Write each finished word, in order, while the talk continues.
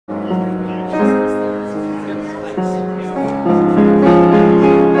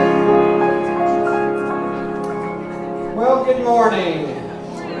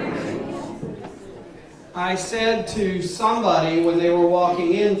I said to somebody when they were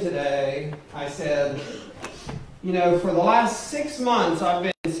walking in today, I said, you know, for the last 6 months I've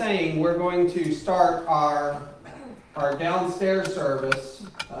been saying we're going to start our downstairs service,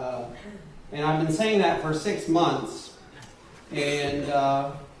 and I've been saying that for 6 months. And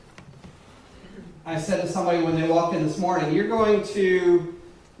I said to somebody when they walked in this morning, you're going to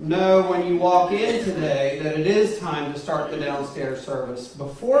know when you walk in today that it is time to start the downstairs service.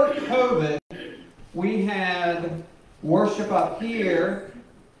 Before COVID, we had worship up here,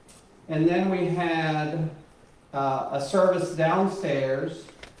 and then we had a service downstairs,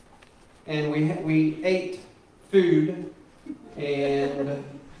 and we ate food, and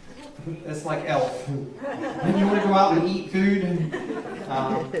it's like Elf. And you want to go out and eat food?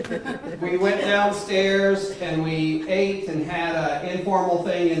 We went downstairs and we ate and had an informal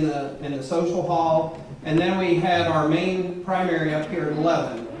thing in the social hall, and then we had our main primary up here at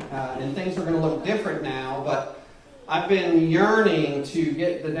 11. And things are going to look different now, but I've been yearning to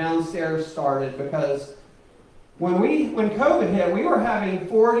get the downstairs started because when COVID hit, we were having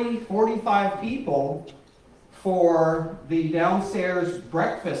 40, 45 people for the downstairs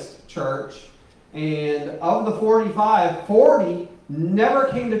breakfast church, and of the 45, 40 never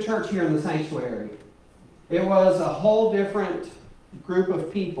came to church here in the sanctuary. It was a whole different group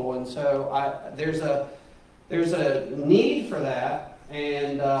of people, and so there's a need for that,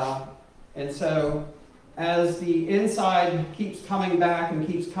 and so as the inside keeps coming back and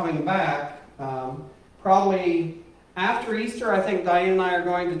keeps coming back, probably after Easter, I think Diane and I are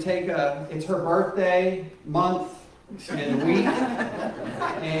going to take it's her birthday month and week,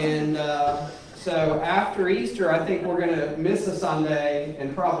 and so after Easter, I think we're going to miss a Sunday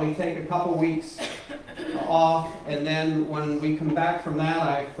and probably take a couple weeks off, and then when we come back from that,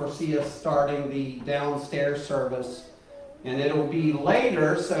 I foresee us starting the downstairs service, and it'll be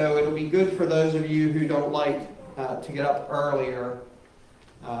later, so it'll be good for those of you who don't like to get up earlier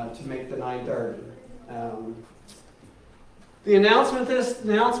to make the 9:30. The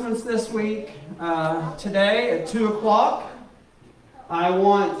announcements this week, today at 2 o'clock, I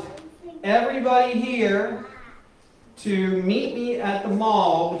want everybody here to meet me at the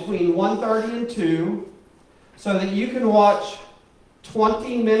mall between 1:30 and 2 so that you can watch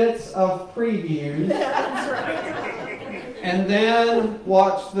 20 minutes of previews. That's right. And then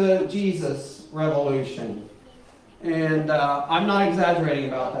watch the Jesus Revolution. And I'm not exaggerating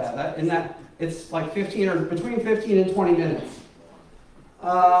about that. It's like between 15 and 20 minutes.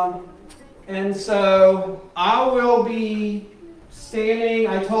 And so I will be standing,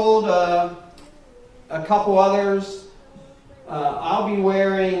 I told a couple others, I'll be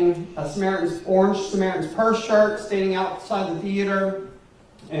wearing a orange Samaritan's Purse shirt standing outside the theater,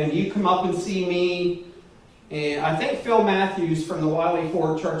 and you come up and see me. And I think Phil Matthews from the Wiley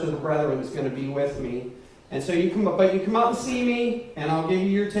Ford Church of the Brethren is going to be with me. And so you come up and see me, and I'll give you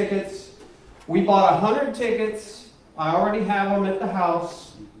your tickets. We bought 100 tickets. I already have them at the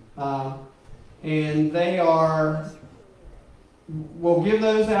house, and we'll give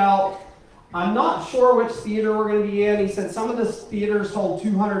those out. I'm not sure which theater we're going to be in. He said some of the theaters hold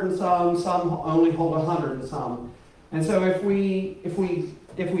 200 and some only hold 100 and some. And so if we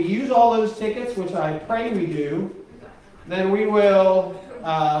use all those tickets, which I pray we do, then we will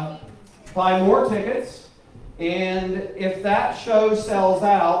buy more tickets. And if that show sells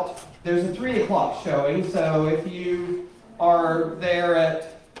out, there's a 3 o'clock showing. So if you are there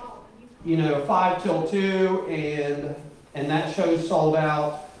at 5 till 2 and that show's sold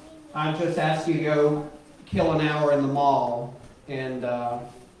out, I just ask you to go kill an hour in the mall and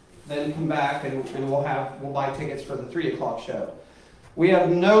then come back and we'll buy tickets for the 3 o'clock show. We have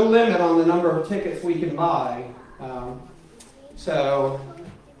no limit on the number of tickets we can buy. So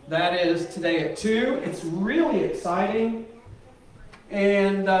that is today at 2. It's really exciting.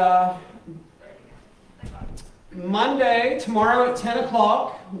 And Monday, tomorrow at 10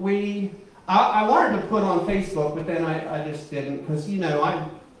 o'clock, I wanted to put on Facebook, but then I just didn't, because, I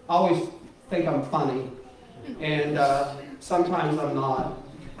always think I'm funny, and sometimes I'm not.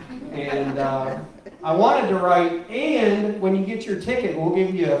 And I wanted to write, and when you get your ticket, we'll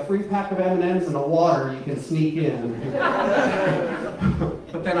give you a free pack of M&Ms and a water you can sneak in.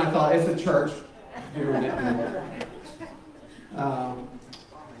 But then I thought, it's a church doing it.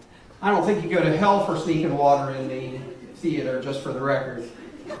 I don't think you go to hell for sneaking water in the theater, just for the record.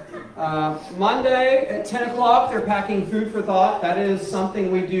 Monday at 10 o'clock, they're packing food for thought. That is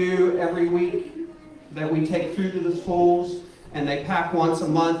something we do every week, that we take food to the schools, and they pack once a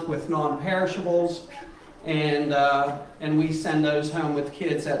month with non-perishables, and we send those home with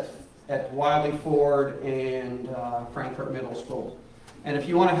kids at Wiley Ford and Frankfort Middle School. And if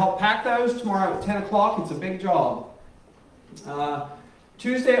you want to help pack those tomorrow at 10 o'clock, it's a big job.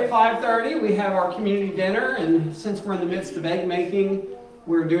 Tuesday at 5:30, we have our community dinner, and since we're in the midst of egg making,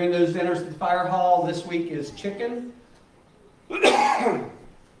 we're doing those dinners at the fire hall. This week is chicken.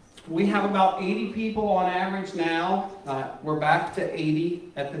 We have about 80 people on average now. We're back to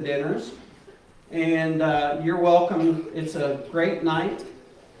 80 at the dinners. And you're welcome. It's a great night.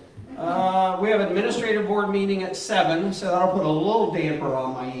 We have an administrative board meeting at 7, so that'll put a little damper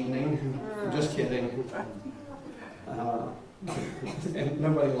on my evening. I'm just kidding. And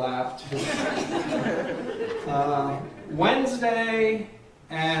nobody laughed. Wednesday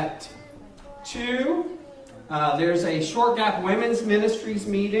at 2, there's a Short Gap Women's Ministries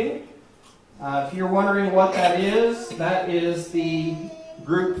meeting. If you're wondering what that is the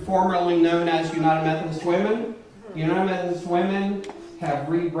group formerly known as United Methodist Women. United Methodist Women have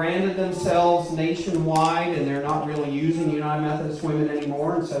rebranded themselves nationwide, and they're not really using United Methodist Women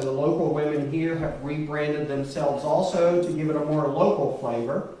anymore, and so the local women here have rebranded themselves also to give it a more local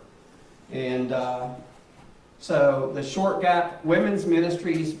flavor. And so the Short Gap Women's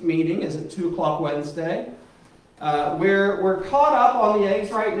Ministries meeting is at 2 o'clock Wednesday. We're caught up on the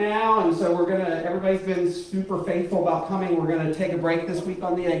eggs right now, and so everybody's been super faithful about coming. We're going to take a break this week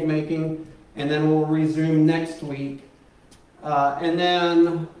on the egg making, and then we'll resume next week. And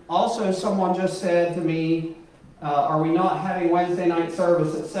then also someone just said to me, are we not having Wednesday night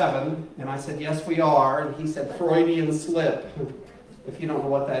service at 7? And I said, yes, we are. And he said, Freudian slip. If you don't know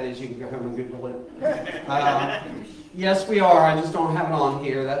what that is, you can go home and Google it. Yes, we are. I just don't have it on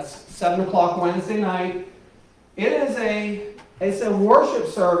here. That's 7 o'clock Wednesday night. It's a worship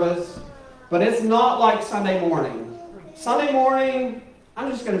service, but it's not like Sunday morning. Sunday morning,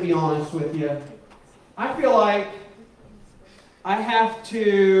 I'm just going to be honest with you. I feel like I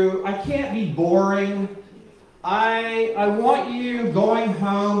can't be boring. I want you going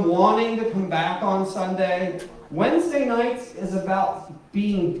home wanting to come back on Sunday. Wednesday nights is about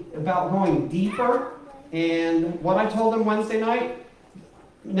going deeper. And what I told them Wednesday night,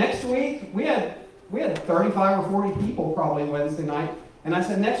 next week, we had 35 or 40 people probably Wednesday night. And I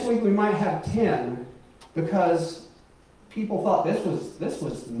said, next week we might have 10, because people thought this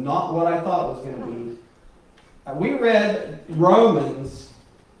was not what I thought it was going to be. We read Romans,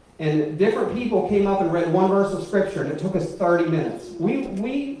 and different people came up and read one verse of Scripture, and it took us 30 minutes. We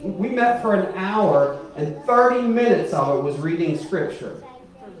met for an hour, and 30 minutes of it was reading Scripture.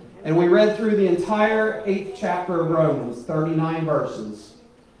 And we read through the entire 8th chapter of Romans, 39 verses.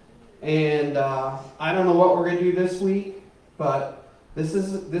 And I don't know what we're going to do this week, but this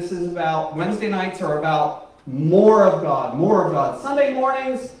is about, Wednesday nights are about more of God, more of God. Sunday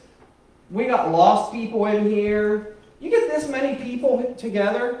mornings, we got lost people in here. You get this many people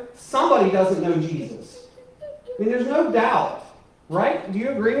together, somebody doesn't know Jesus. I mean, there's no doubt, right? Do you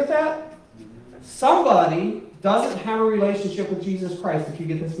agree with that? Somebody doesn't have a relationship with Jesus Christ if you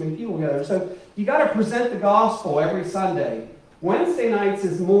get this many people together. So you got to present the gospel every Sunday. Wednesday nights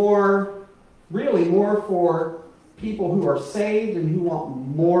is really more for people who are saved and who want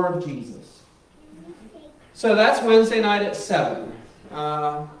more of Jesus. So that's Wednesday night at 7.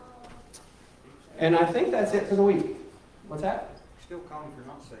 And I think that's it for the week. What's that? Still come if you're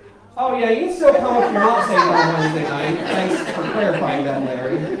not saved. Oh yeah, you can still come if you're not saved on Wednesday night. Thanks for clarifying that,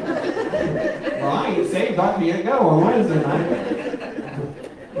 Larry. Well, I ain't saved. I can't go on Wednesday night.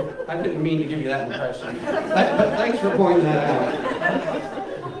 I didn't mean to give you that impression. But thanks for pointing that out.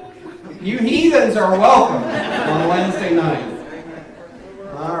 You heathens are welcome on Wednesday night.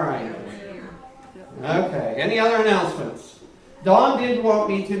 All right. Okay. Any other announcements? Dawn did want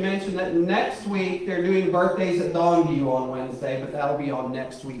me to mention that next week they're doing birthdays at Dawnview on Wednesday, but that'll be on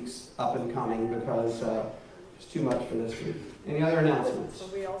next week's up and coming because it's too much for this week. Any other announcements? So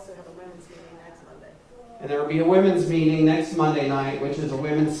we also have a women's meeting next Monday. And there will be a women's meeting next Monday night, which is a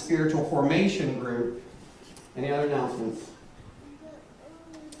women's spiritual formation group. Any other announcements?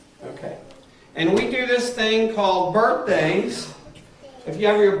 Okay. And we do this thing called birthdays. If you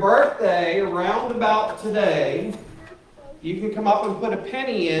have your birthday around about today, you can come up and put a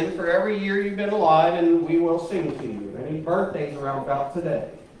penny in for every year you've been alive, and we will sing to you. Any birthdays around about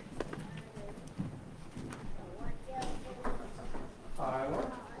today?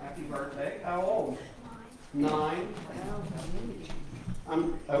 Tyler, happy birthday. How old? 9.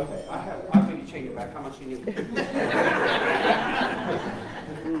 Okay. I think you change it back. How much you need?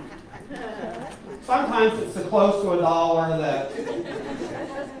 Sometimes it's so close to $1 that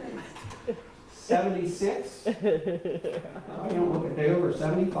 76. Oh, you don't look a day over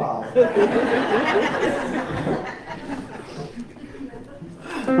 75.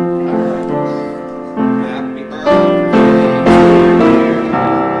 Happy birthday.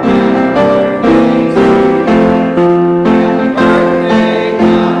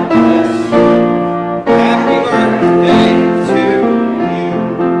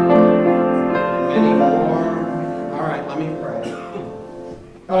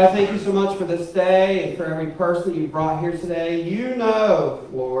 person you brought here today. You know,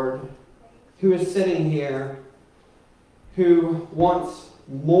 Lord, who is sitting here who wants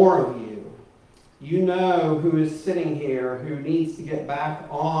more of you. You know who is sitting here who needs to get back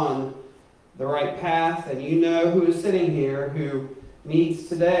on the right path, and you know who is sitting here who needs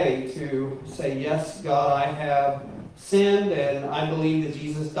today to say, yes, God, I have sinned, and I believe that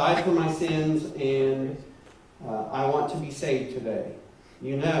Jesus died for my sins, and I want to be saved today.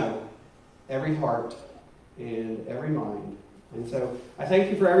 You know every heart and every mind. And so I thank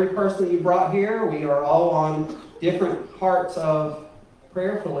you for every person that you brought here. We are all on different parts of,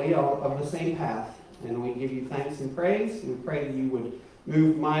 prayerfully, of the same path. And we give you thanks and praise. We pray that you would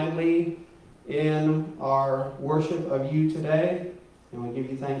move mightily in our worship of you today. And we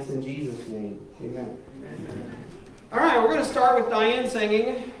give you thanks in Jesus' name. Amen. Amen. All right, we're going to start with Diane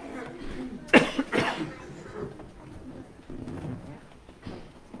singing.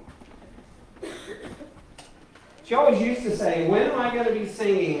 She always used to say, when am I going to be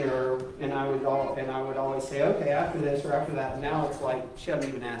singing? And I would always say, okay, after this or after that. Now it's like, she doesn't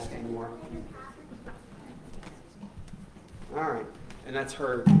even ask anymore. All right. And that's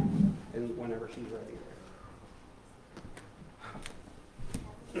her and whenever she's ready.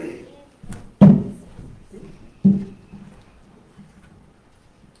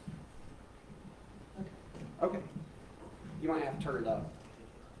 Okay. You might have to turn it up.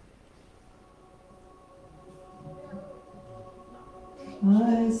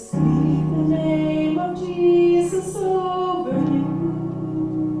 I speak the name of Jesus over you.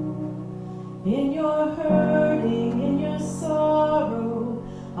 In your hurting, in your sorrow,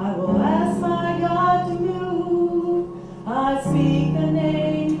 I will ask my God to move. I speak the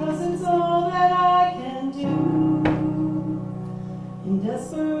name because it's all that I can do. In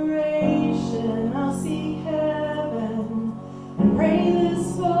desperation, I'll seek heaven and pray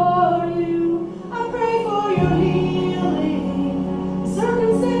this for you. I pray for your healing.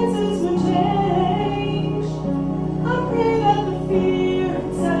 Circumstances would change. I pray that the fear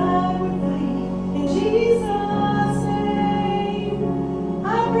inside would flee in Jesus' name. I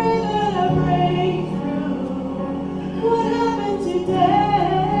pray that a breakthrough would happen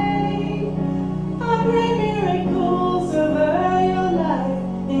today. I pray miracles over your life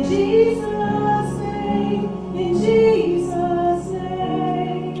in Jesus' name. In Jesus'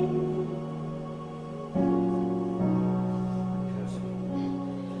 name.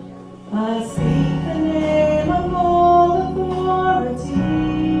 I speak the name of all authority,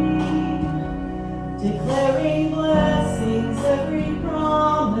 declaring blessings, every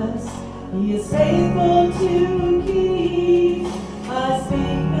promise He is faithful to keep. I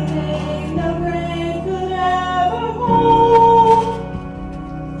speak the name no grave could ever hold.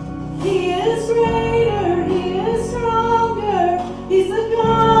 He is greater, He is stronger, He's the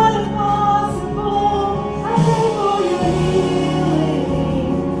God of possible. I pray for your healing.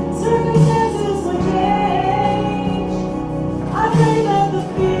 Circumstances would change. I pray that the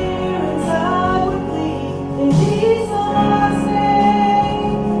fear inside would flee in Jesus'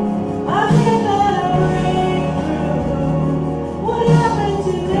 name. I pray that a breakthrough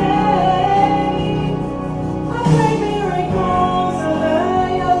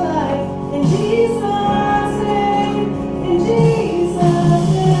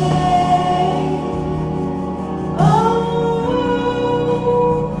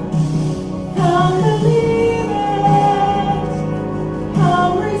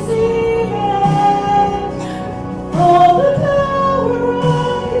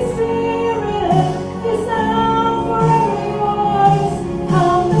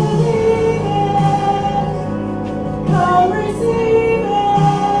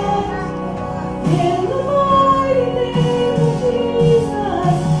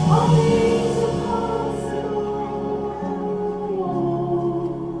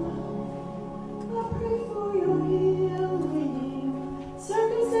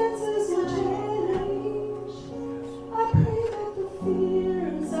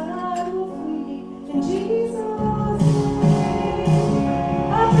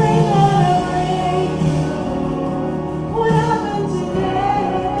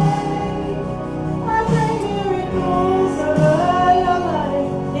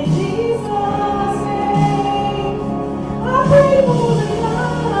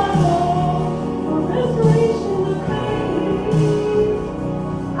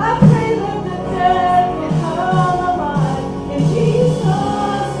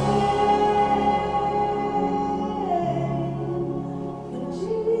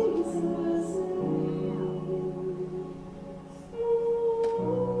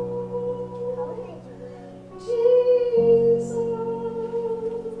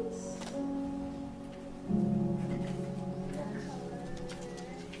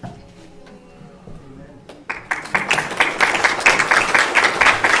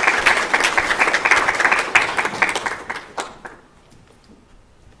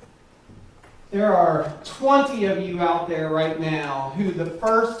there are 20 of you out there right now who the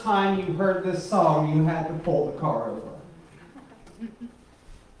first time you heard this song, you had to pull the car over.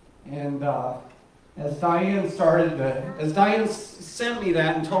 And as Diane sent me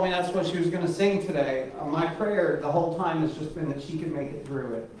that and told me that's what she was going to sing today, my prayer the whole time has just been that she could make it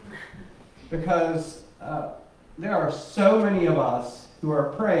through it. Because there are so many of us who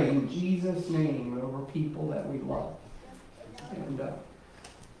are praying in Jesus' name over people that we love. And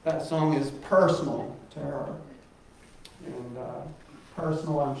that song is personal to her. And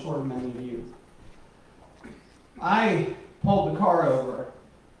personal, I'm sure, to many of you. I pulled the car over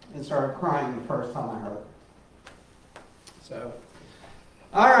and started crying the first time I heard it. So,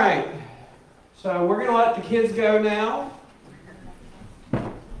 all right. So we're going to let the kids go now.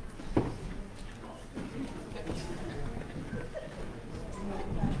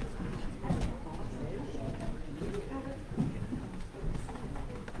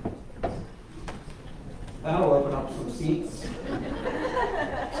 That'll open up some seats.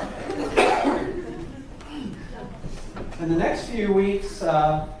 In the next few weeks,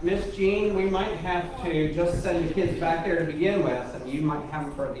 Miss Jean, we might have to just send the kids back there to begin with, and you might have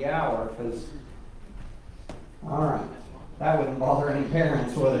them for the hour, because, all right, that wouldn't bother any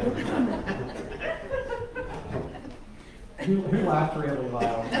parents, would it? Who laughed really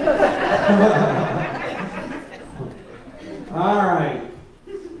loud? All right.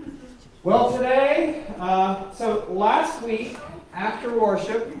 Well, today, so last week, after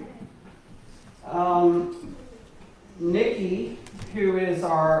worship, Nikki, who is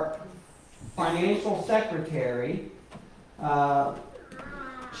our financial secretary,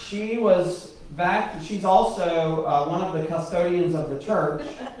 she was back. She's also one of the custodians of the church.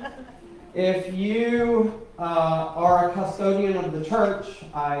 If you are a custodian of the church,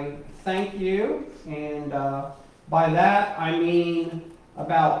 I thank you. And by that, I mean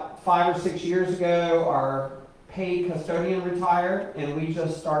about 5 or 6 years ago, our paid custodian retired, and we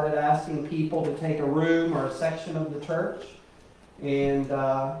just started asking people to take a room or a section of the church. And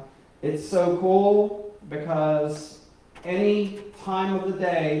it's so cool because any time of the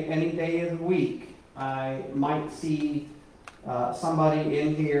day, any day of the week, I might see somebody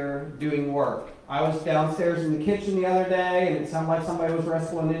in here doing work. I was downstairs in the kitchen the other day, and it sounded like somebody was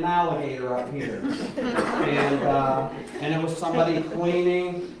wrestling an alligator up here. And it was somebody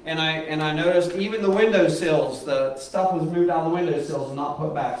cleaning, and I noticed even the windowsills, the stuff was moved out of the windowsills and not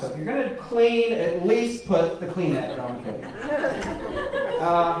put back. So if you're going to clean, at least put the Kleenex on.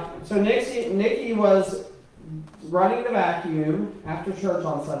 So Nikki was running the vacuum after church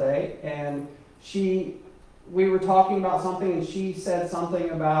on Sunday, and we were talking about something, and she said something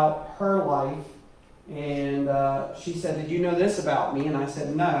about her life. And she said, "Did you know this about me?" And I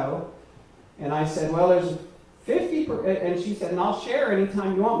said, "No." And I said, "Well, there's a 50%, and she said, "And I'll share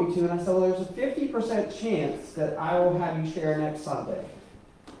anytime you want me to." And I said, "Well, there's a 50% chance that I will have you share next Sunday."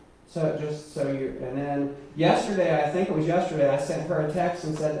 So just so you, and then yesterday, I think it was yesterday, I sent her a text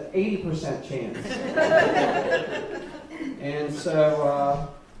and said 80% chance. And so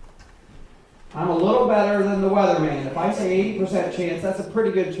I'm a little better than the weatherman. If I say 80% chance, that's a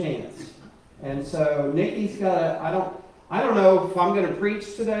pretty good chance. And so Nikki's got I don't know if I'm going to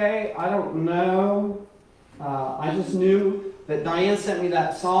preach today. I don't know. I just knew that Diane sent me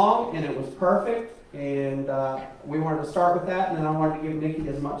that song, and it was perfect. And we wanted to start with that, and then I wanted to give Nikki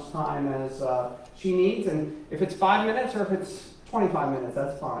as much time as she needs. And if it's 5 minutes or if it's 25 minutes,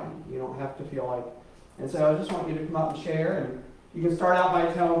 that's fine. You don't have to feel like. And so I just want you to come up and share. And you can start out by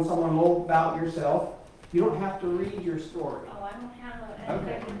telling someone a little about yourself. You don't have to read your story. Oh, I don't have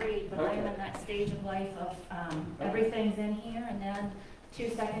anything to read, but I'm in that stage of life of everything's in here, and then 2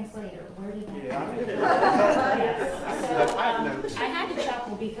 seconds later, where did that go? Yes. So I had to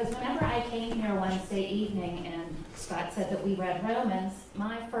chuckle because whenever I came here Wednesday evening and Scott said that we read Romans,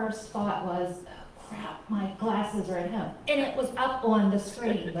 my first thought was, oh, crap, my glasses are at home. And it was up on the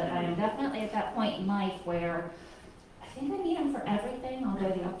screen, but I am definitely at that point in life where I think I need them for everything, although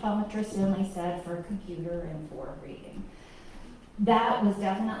the optometrist only said for computer and for reading. That was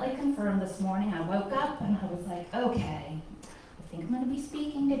definitely confirmed this morning. I woke up and I was like, okay, I think I'm going to be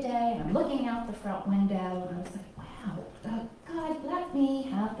speaking today. And I'm looking out the front window and I was like, wow, God, let me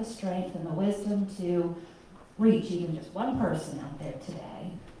have the strength and the wisdom to reach even just one person out there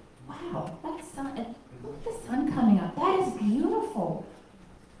today. Wow, that sun, look at the sun coming up. That is beautiful.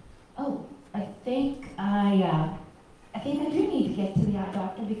 Oh, I think I do need to get to the eye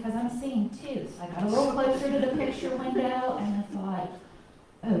doctor because I'm seeing too. So I got a little closer to the picture window and I thought,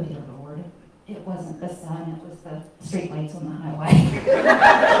 oh dear Lord, it wasn't the sun, it was the streetlights on the highway.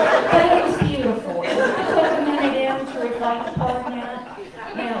 But it was beautiful. I took a minute in to reflect upon that.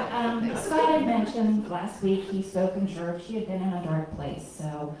 Now, Scott had mentioned last week he spoke in church. He had been in a dark place.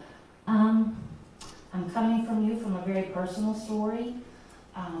 So I'm coming from you from a very personal story.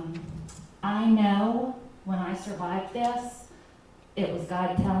 I know when I survived this, it was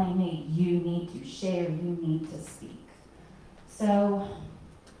God telling me, you need to share, you need to speak. So,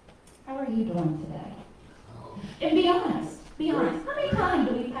 how are you doing today? And be honest. Be honest. How many times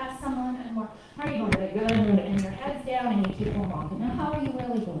do we pass someone and we're, how are you doing today? Good. And your head's down and you keep on walking. Now, how are you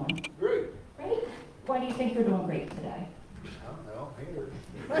really doing? Great. Great? Why do you think you're doing great today? I don't know, here.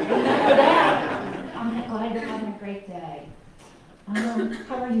 I'm glad you're having a great day.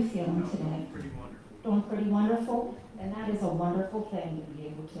 How are you feeling today? Pretty wonderful. Doing pretty wonderful? And that is a wonderful thing to be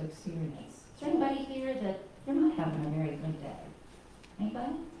able to experience. Is there anybody here that you're not having a very good day?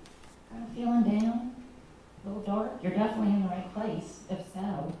 Anybody? Kind of feeling down? A little dark? You're definitely in the right place, if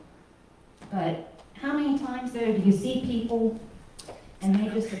so. But how many times, though, do you see people and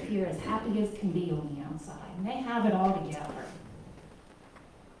they just appear as happy as can be on the outside, and they have it all together?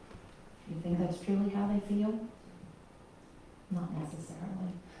 You think that's truly how they feel? Not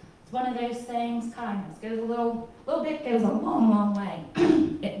necessarily. It's one of those things, kindness goes a little bit, goes a long, long way.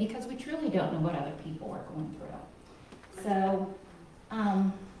 Because we truly don't know what other people are going through. So,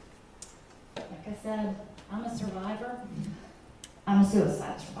 like I said, I'm a survivor. I'm a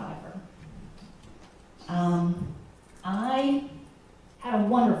suicide survivor. I had a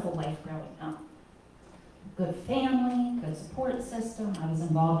wonderful life growing up. Good family, good support system. I was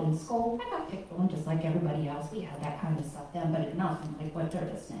involved in school. I got picked on just like everybody else. We had that kind of stuff then, but nothing like what there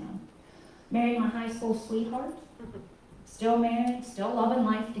is now. Married my high school sweetheart. Still married, still loving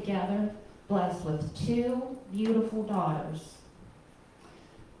life together. Blessed with 2 beautiful daughters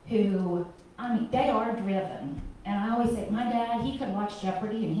who, they are driven. And I always say, my dad, he could watch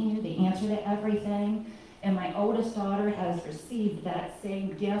Jeopardy and he knew the answer to everything. And my oldest daughter has received that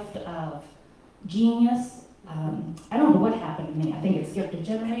same gift of genius. I don't know what happened to me. I think it's gift of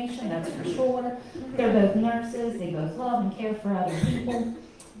generation, that's for sure. They're both nurses. They both love and care for other people.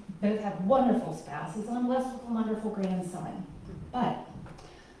 Both have wonderful spouses, and I'm blessed with a wonderful grandson. But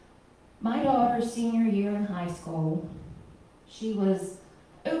my daughter's senior year in high school, she was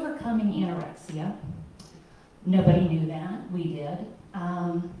overcoming anorexia. Nobody knew that. We did.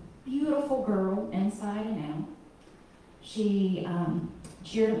 Beautiful girl, inside and out. She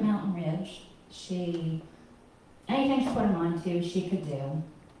cheered at Mountain Ridge. Anything she put her mind to, she could do.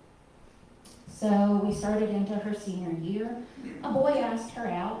 So we started into her senior year. A boy asked her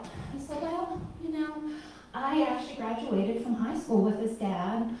out. I said, well, I actually graduated from high school with his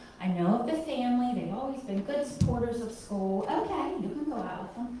dad. I know of the family. They've always been good supporters of school. Okay, you can go out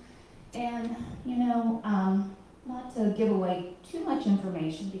with them. And, not to give away too much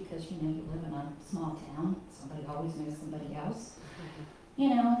information because, you live in a small town. Somebody always knows somebody else.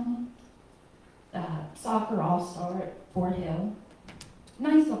 Soccer all-star at Fort Hill.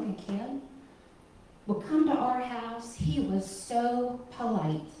 Nice looking kid. Would come to our house. He was so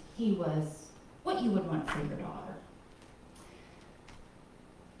polite. He was what you would want for your daughter.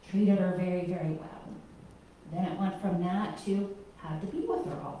 Treated her very, very well. Then it went from that to had to be with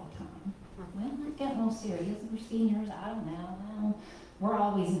her all the time. Well, not getting all serious. We're seniors. I don't know. Well, we're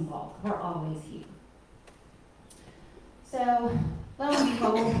always involved. We're always here. So, lo and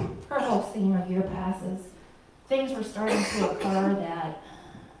behold, her whole senior year passes. Things were starting to occur that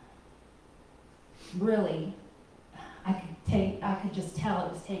really, I could just tell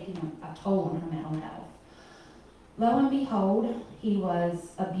it was taking a toll on her mental health. Lo and behold, he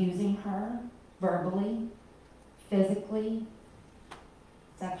was abusing her verbally, physically,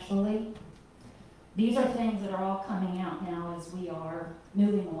 sexually. These are things that are all coming out now as we are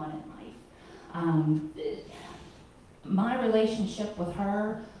moving on in life. My relationship with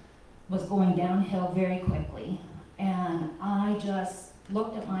her was going downhill very quickly. And I just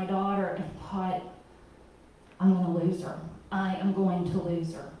looked at my daughter and thought, I'm going to lose her. I am going to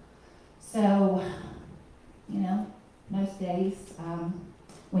lose her. So, most days,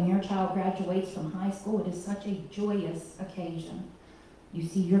 when your child graduates from high school, it is such a joyous occasion. You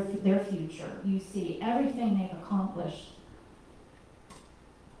see their future. You see everything they've accomplished.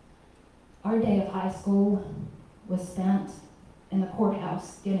 Our day of high school was spent in the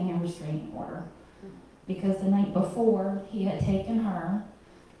courthouse getting a restraining order. Because the night before, he had taken her,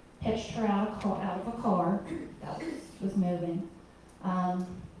 hitched her out of a car that was moving. And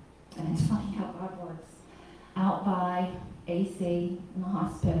it's funny how God works. Out by AC in the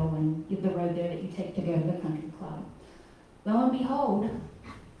hospital and the road there that you take to go to the country club. Lo and behold,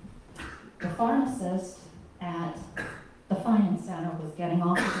 the pharmacist at the finance center was getting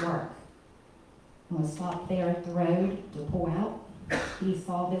off of work and was stopped there at the road to pull out He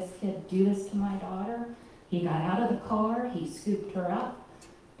saw this kid do this to my daughter. He got out of the car, he scooped her up,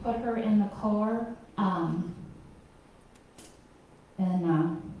 put her in the car, and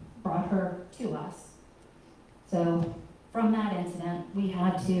brought her to us. So from that incident, we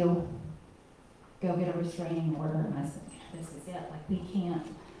had to go get a restraining order, and I said, this is it, like we can't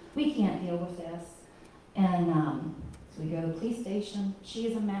deal with this. And so we go to the police station,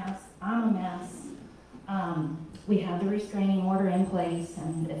 she's a mess, I'm a mess. We have the restraining order in place,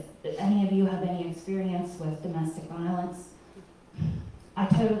 and if any of you have any experience with domestic violence, I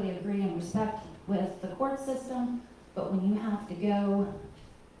totally agree and respect with the court system, but when you have to go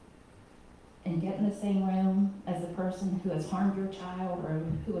and get in the same room as the person who has harmed your child or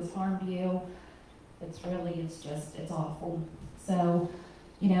who has harmed you, it's awful. So,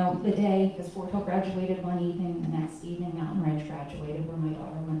 you know, the day, because Fort Hill graduated one evening, the next evening Mountain Ridge graduated where my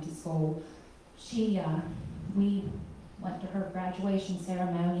daughter went to school. We went to her graduation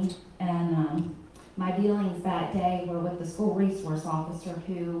ceremony, and my dealings that day were with the school resource officer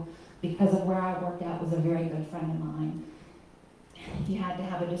who, because of where I worked at, was a very good friend of mine. He had to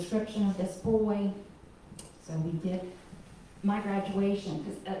have a description of this boy, so we did my graduation,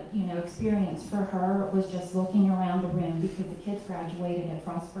 because experience for her was just looking around the room, because the kids graduated at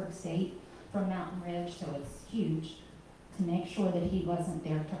Frostburg State from Mountain Ridge, so it's huge, to make sure that he wasn't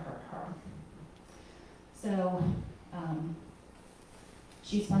there to hurt her. So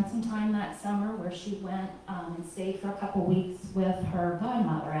she spent some time that summer where she went and stayed for a couple weeks with her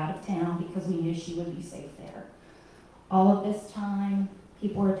godmother out of town, because we knew she would be safe there. All of this time,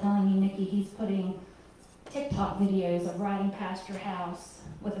 people were telling me, Nikki, he's putting TikTok videos of riding past your house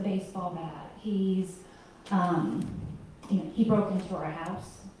with a baseball bat. He's, he broke into our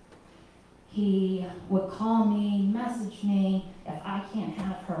house. He would call me, message me. If I can't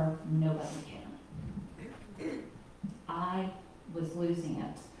have her, nobody can. I was losing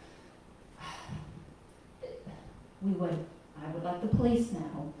it. I would let the police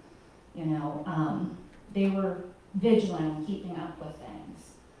know, they were vigilant in keeping up with things.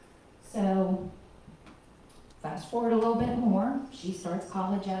 So, fast forward a little bit more, she starts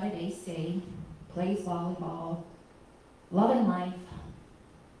college out at AC, plays volleyball, loving life.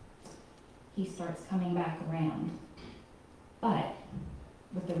 He starts coming back around. But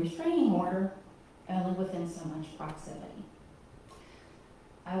with the restraining order, only within so much proximity.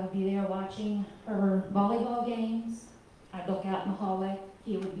 I would be there watching her volleyball games. I'd look out in the hallway,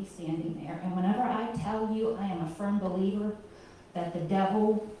 he would be standing there. And whenever I tell you I am a firm believer that the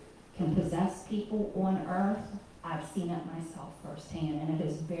devil can possess people on earth, I've seen it myself firsthand, and it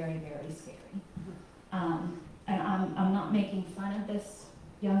is very, very scary. And I'm not making fun of this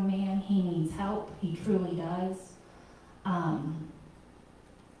young man. He needs help. He truly does.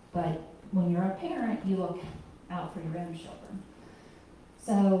 But when you're a parent, you look out for your own children.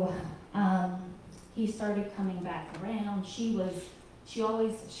 So he started coming back around. She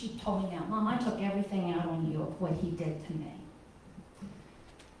told me now, Mom, I took everything out on you of what he did to me.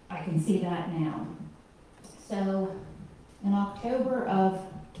 I can see that now. So in October of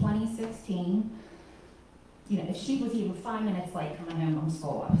 2016, if she was even 5 minutes late coming home from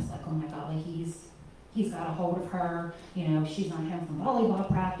school, I was like, oh my golly, he's got a hold of her. She's not home from volleyball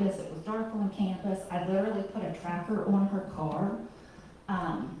practice. It was dark on campus. I literally put a tracker on her car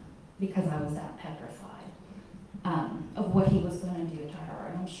because I was that petrified of what he was going to do to her.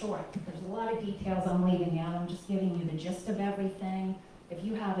 And I'm sure there's a lot of details I'm leaving out. I'm just giving you the gist of everything. If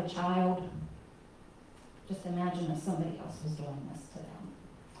you have a child, just imagine if somebody else was doing this to them.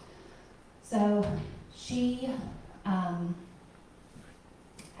 So she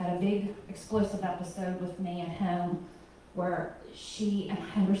had a big explosive episode with me at home where and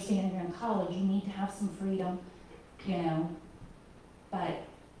I understand you're in college, you need to have some freedom, but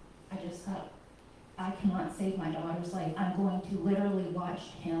I just thought, I cannot save my daughter's life. I'm going to literally watch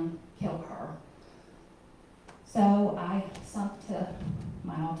him kill her. So I sunk to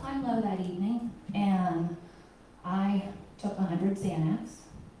my all-time low that evening, and I took 100 Xanax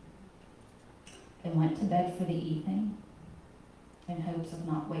and went to bed for the evening in hopes of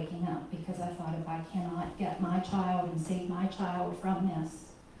not waking up, because I thought, if I cannot get my child and save my child from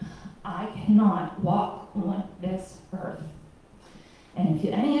this, I cannot walk on this earth. And if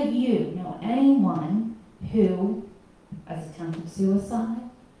any of you know anyone who has attempted suicide,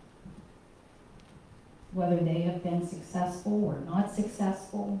 whether they have been successful or not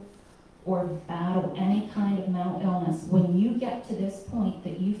successful, or battle any kind of mental illness, when you get to this point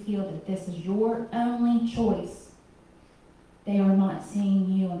that you feel that this is your only choice, they are not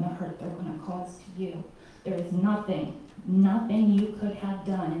seeing you and the hurt they're going to cause to you. There is nothing you could have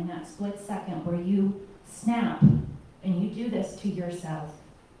done in that split second where you snap and you do this to yourself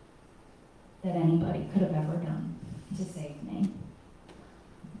that anybody could have ever done to save me.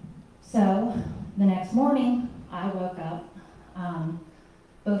 So the next morning, I woke up.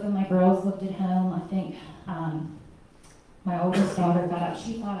 Both of my girls lived at home. I think my oldest daughter got up.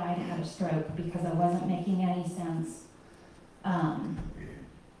 She thought I'd had a stroke because I wasn't making any sense. And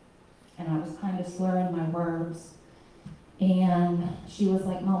I was kind of slurring my words. And she was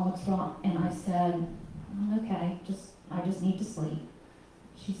like, "Mom, what's wrong?" And I said, "Okay, I just need to sleep."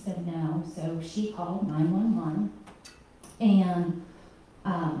 She said no. So she called 911. And,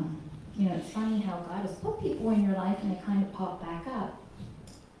 it's funny how God has put people in your life and they kind of pop back up.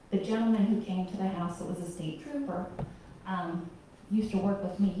 The gentleman who came to the house, that was a state trooper, used to work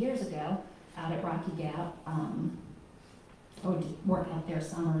with me years ago out at Rocky Gap. I would work out there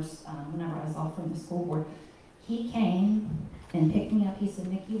summers whenever I was off from the school board. He came and picked me up. He said,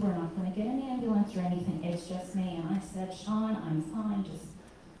 "Nikki, we're not going to get an ambulance or anything. It's just me." And I said, "Sean, I'm fine. Just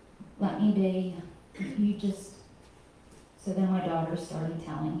let me be. You just..." So then my daughter started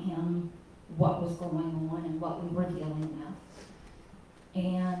telling him what was going on and what we were dealing with.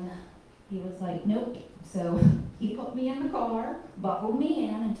 And he was like, "Nope." So he put me in the car, buckled me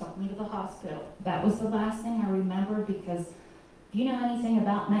in, and took me to the hospital. That was the last thing I remember, because if you know anything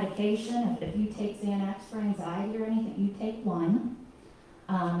about medication, if you take Xanax for anxiety or anything, you take one.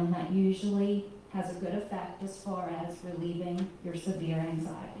 And that usually has a good effect as far as relieving your severe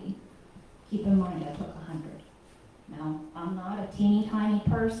anxiety. Keep in mind, I took 100. Now, I'm not a teeny tiny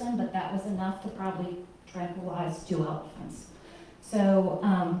person, but that was enough to probably tranquilize 2 elephants. So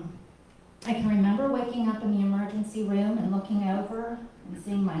I can remember waking up in the emergency room and looking over and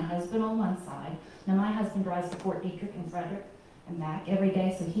seeing my husband on one side. Now, my husband drives to Fort Detrick and Frederick and back every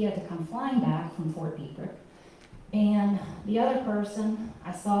day, so he had to come flying back from Fort Detrick. And the other person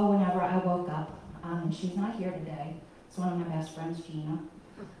I saw whenever I woke up, and she's not here today, it's one of my best friends, Gina.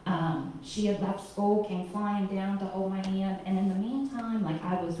 She had left school, came flying down to hold my hand, and in the meantime,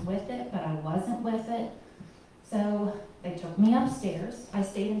 I was with it, but I wasn't with it. So they took me upstairs. I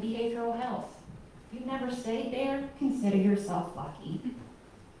stayed in behavioral health. If you've never stayed there, consider yourself lucky.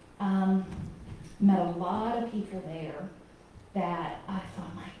 Met a lot of people there that I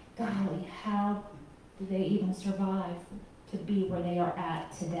thought, my golly, how do they even survive to be where they are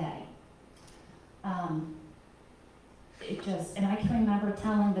at today? And I can remember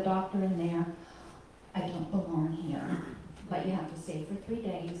telling the doctor in there, "I don't belong here, but you have to stay for 3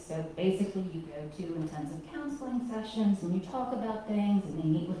 days." So basically you go to intensive counseling sessions and you talk about things and they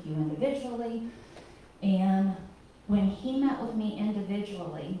meet with you individually. And when he met with me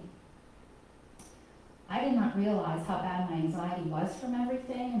individually, I did not realize how bad my anxiety was from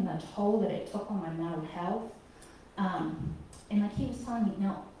everything and the toll that it took on my mental health. And he was telling me,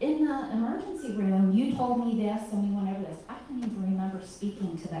 "Now, in the emergency room, you told me this and we went over this." I couldn't even remember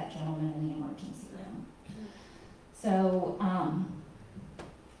speaking to that gentleman in the emergency room. So,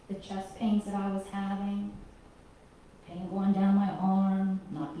 the chest pains that I was having, pain going down my arm,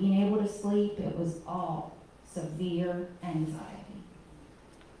 not being able to sleep, it was all severe anxiety.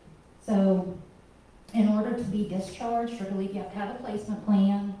 So, in order to be discharged or to leave, you have to have a placement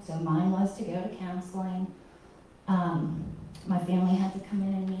plan. So mine was to go to counseling. My family had to come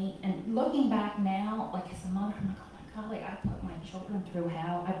in and meet. And looking back now, as a mother, I'm like, "Oh my golly, I put my children through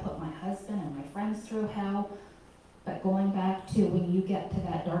hell. I put my husband and my friends through hell." But going back to when you get to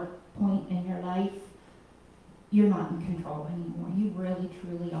that dark point in your life, you're not in control anymore. You really,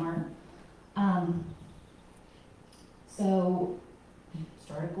 truly aren't. So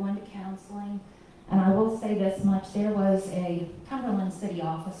started going to counseling. And I will say this much, there was a Cumberland City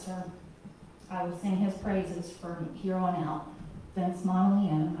officer. I will sing his praises from here on out. Vince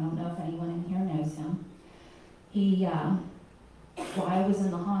Monteleone, I don't know if anyone in here knows him. He, while I was in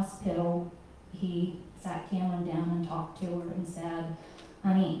the hospital, he sat Cameron down and talked to her and said,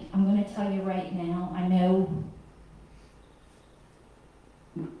 "Honey, I'm going to tell you right now, I know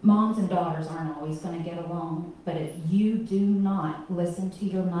moms and daughters aren't always going to get along, but if you do not listen to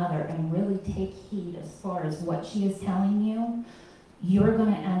your mother and really take heed as far as what she is telling you, you're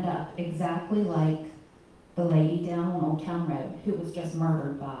going to end up exactly like the lady down on Old Town Road who was just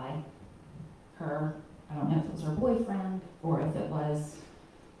murdered by her, I don't know if it was her boyfriend or if it was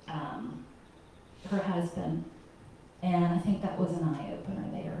her husband." And I think that was an eye-opener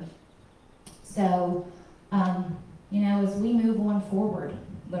there. So, as we move on forward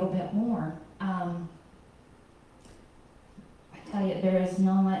a little bit more, I tell you, there is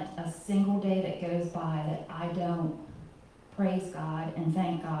not a single day that goes by that I don't praise God and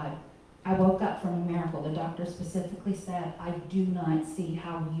thank God. I woke up from a miracle. The doctor specifically said, "I do not see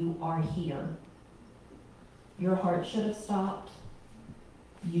how you are here Your heart should have stopped.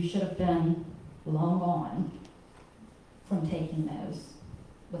 You should have been long gone from taking those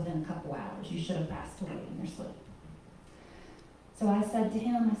within a couple hours. You should have passed away in your sleep. So I said to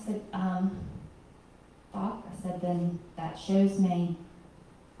him, I said, Doc, I said, then that shows me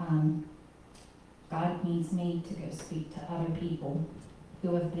God needs me to go speak to other people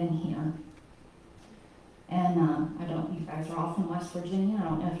who have been here. And you guys are all from West Virginia. I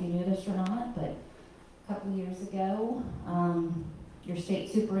don't know if you knew this or not, but a couple years ago, your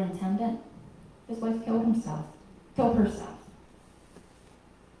state superintendent, his wife killed herself.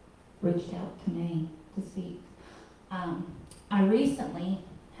 Reached out to me to speak. I recently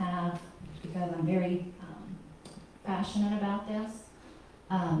have, because I'm very passionate about this,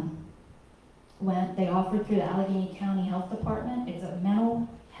 when they offered through the Allegheny County Health Department, it's a mental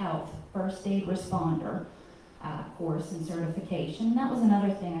health first aid responder course and certification. And that was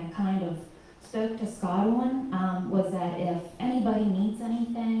another thing I kind of spoke to Scott on, was that if anybody needs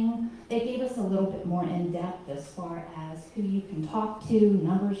anything, they gave us a little bit more in depth as far as who you can talk to,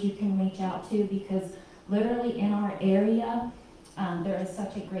 numbers you can reach out to, because literally in our area, there is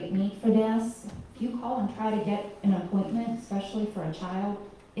such a great need for this. If you call and try to get an appointment, especially for a child,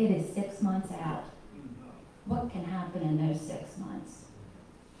 it is 6 months out. What can happen in those 6 months?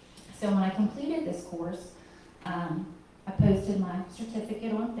 So when I completed this course, I posted my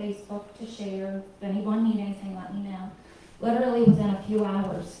certificate on Facebook to share. If anyone needs anything, let me know. Literally within a few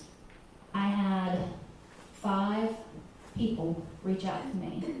hours, I had 5 people reach out to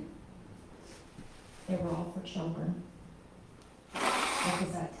me. They were all for children. What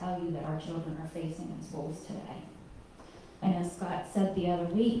does that tell you that our children are facing in schools today? And as Scott said the other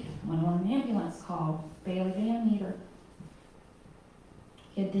week, when on an ambulance call, Bailey Van Meter,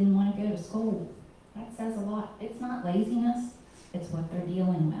 kid didn't want to go to school. That says a lot. It's not laziness, it's what they're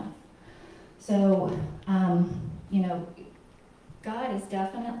dealing with. So, God has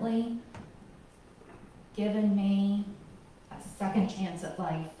definitely given me a second chance at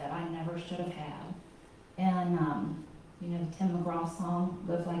life that I never should have had. And, the Tim McGraw song,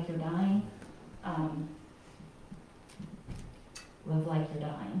 Live Like You're Dying. Live like you're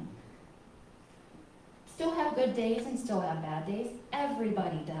dying. Still have good days and still have bad days.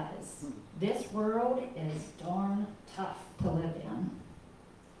 Everybody does. This world is darn tough to live in.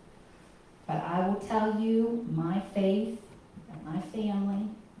 But I will tell you, my faith and my family,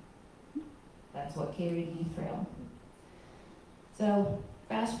 that's what carried me through. So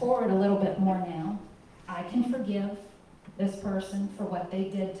fast forward a little bit more now. I can forgive this person for what they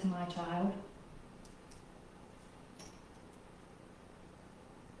did to my child.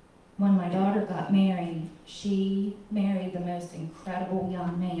 When my daughter got married, she married the most incredible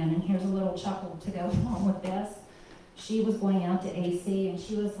young man. And here's a little chuckle to go along with this. She was going out to AC and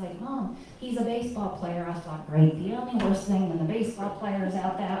she was like, Mom, he's a baseball player. I thought, great. The only worst thing when the baseball player is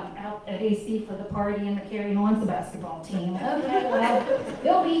out at AC for the party and the carrying on's the basketball team. Okay, well,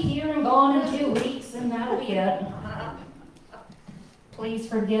 they'll be here and gone in 2 weeks and that'll be it. Please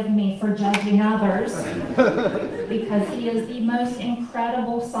forgive me for judging others, because he is the most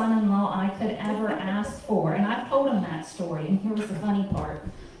incredible son-in-law I could ever ask for. And I've told him that story, and here was the funny part.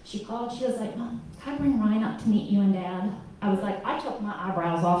 She called, she was like, Mom, can I bring Ryan up to meet you and Dad? I was like, I took my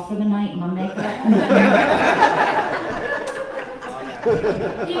eyebrows off for the night and my makeup.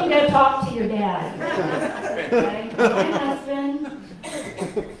 You can go talk to your dad. Okay? My husband,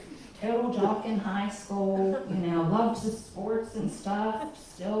 total jock in high school, loved the sports and stuff,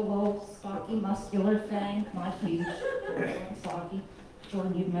 still a little stocky, muscular thing, not huge, stocky.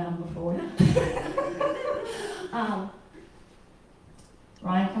 Jordan, you've met him before.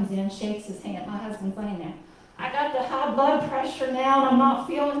 Ryan comes in, shakes his hand. My husband's laying there. I got the high blood pressure now, and I'm not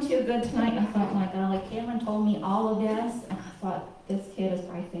feeling too good tonight. And I thought, my golly, Cameron told me all of this, and I thought, this kid is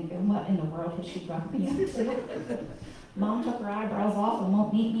probably thinking, what in the world has she brought me into? Mom took her eyebrows off and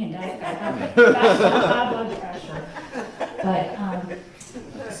won't meet me, and Dad's got high blood pressure.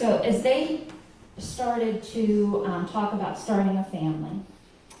 But, so as they started to talk about starting a family,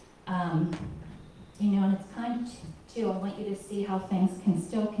 and it's kind of, too, I want you to see how things can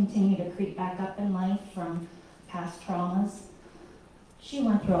still continue to creep back up in life from past traumas. She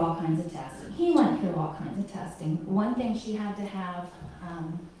went through all kinds of testing. He went through all kinds of testing. One thing she had to have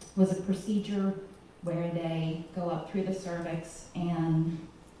was a procedure where they go up through the cervix and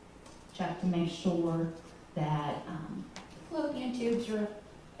check to make sure that fallopian tubes are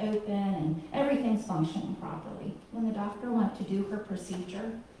open and everything's functioning properly. When the doctor went to do her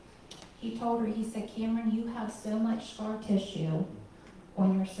procedure, he told her, he said, Cameron, you have so much scar tissue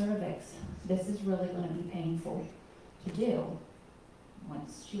on your cervix. This is really going to be painful to do.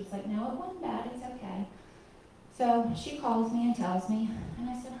 Once she was like, no, it wasn't bad, it's okay. So she calls me and tells me, and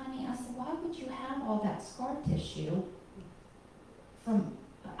I said, honey, I said, why would you have all that scar tissue from,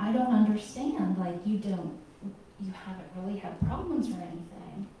 I don't understand, like you haven't really had problems or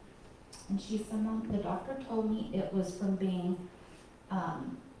anything. And she said, Mom, the doctor told me it was from being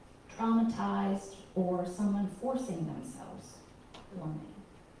traumatized or someone forcing themselves on me.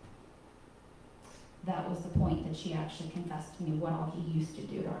 That was the point that she actually confessed to me what all he used to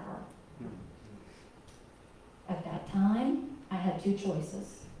do to her. At that time, I had two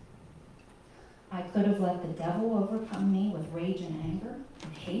choices. I could have let the devil overcome me with rage and anger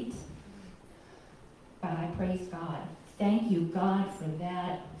and hate, but I praise God. Thank you, God, for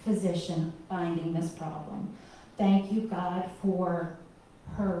that physician finding this problem. Thank you, God, for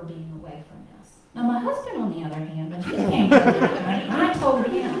her being away from this. Now, my husband, on the other hand, when he came to the night, I told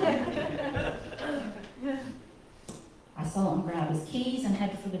him. I saw him grab his keys and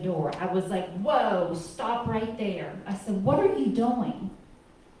head for the door. I was like, whoa, stop right there. I said, what are you doing?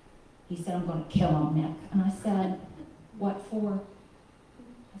 He said, I'm going to kill him, Nick. And I said, what for?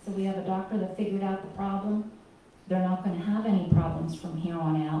 I said, we have a doctor that figured out the problem. They're not going to have any problems from here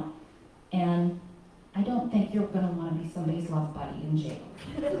on out. And I don't think you're going to want to be somebody's love buddy in jail.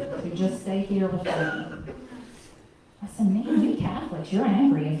 So just stay here with me. I said, man, you Catholics, you're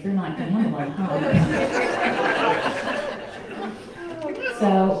angry if you're not gambling, huh?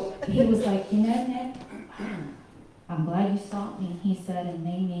 So he was like, you know, Nick, I'm glad you stopped me, he said, and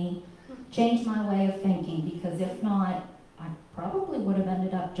made me change my way of thinking, because if not, I probably would have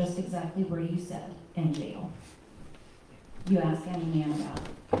ended up just exactly where you said, in jail. You ask any man about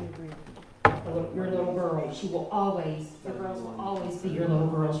it. Your little girls, your girls will always be your little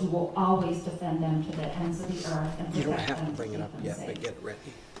girls. You will always defend them to the ends of the earth and protect them. You don't have to and bring it keep up them yet, safe. but get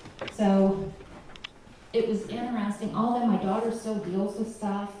ready. So it was interesting, although my daughter still deals with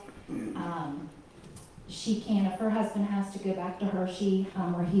stuff, she can, if her husband has to go back to Hershey,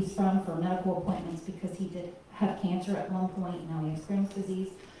 where he's from, for medical appointments, because he did have cancer at one point, now he has Crohn's disease,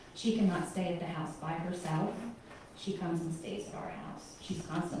 she cannot stay at the house by herself. She comes and stays at our house. She's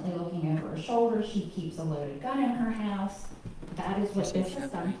constantly looking over her shoulder. She keeps a loaded gun in her house. That is what this has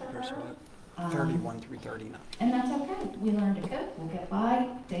done for her. 31 through 39. And that's okay. We learn to cope. We'll get by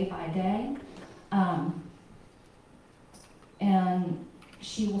day. And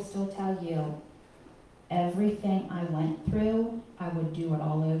she will still tell you, everything I went through, I would do it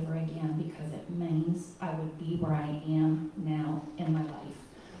all over again, because it means I would be where I am now in my life.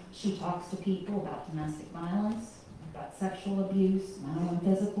 She talks to people about domestic violence, about sexual abuse, mental and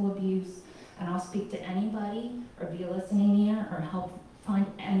physical abuse, and I'll speak to anybody or be a listening ear or help find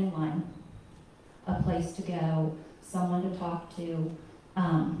anyone a place to go, someone to talk to,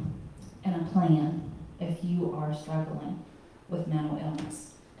 and a plan if you are struggling with mental illness.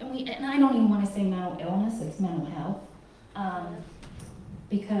 And I don't even want to say mental illness, it's mental health.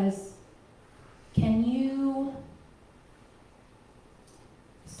 Because can you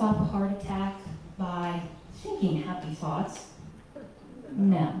stop a heart attack by thinking happy thoughts?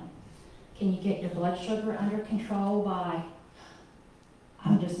 No. Can you get your blood sugar under control by,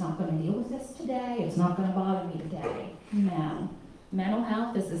 I'm just not going to deal with this today, it's not going to bother me today? No. Mental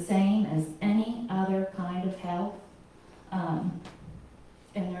health is the same as any other kind of health, and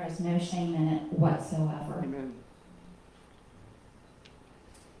there is no shame in it whatsoever. Amen.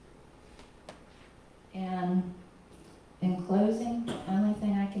 And in closing, the only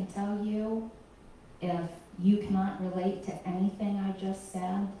thing I can tell you, if you cannot relate to anything I just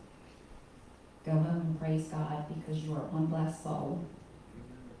said, go home and praise God, because you are one blessed soul.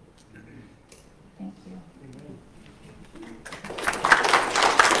 Thank you.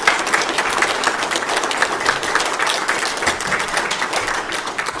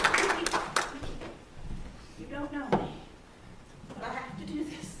 You don't know me, but I have to do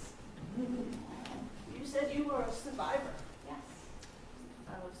this. You said you were a survivor. Yes.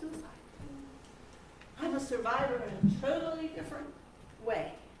 I was suicide. I'm a survivor in a totally different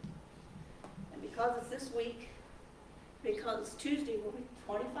way. And because it's this week, because Tuesday will be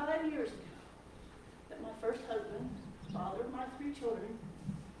 25 years ago that my first husband, father of my 3 children,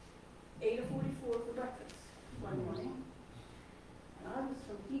 ate a 44 for breakfast one morning. And I was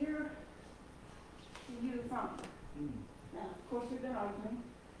from here to you from. Now, of course, we've been arguing.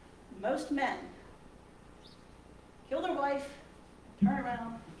 Most men kill their wife, turn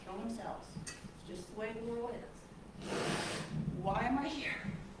around, and kill themselves. It's just the way the world is. Why am I here?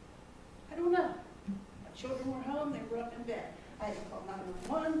 I don't know. My children were home, they were up in bed. I had to call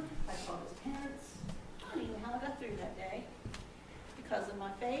 911, I called his parents. I don't even know how I got through that day. Because of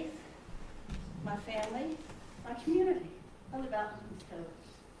my faith, my family, my community. I live out in East Coast.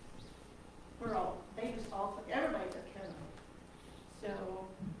 they just all took, everybody took care of them. So,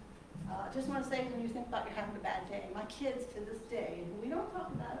 I just want to say, when you think about you having a bad day, my kids to this day, and we don't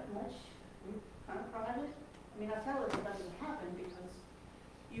talk about it much, we're kind of private. I mean, I tell everybody what happened because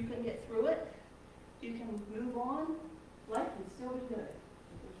you can get through it, you can move on, life can still be good.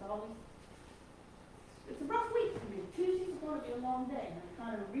 There's always, it's a rough week for me. Tuesday's going to be a long day, and I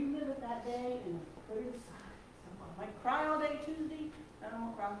kind of relive it that day and put it aside. So I might cry all day Tuesday, I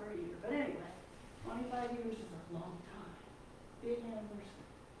won't cry for a year. But anyway, 25 years is a long time. Big anniversary.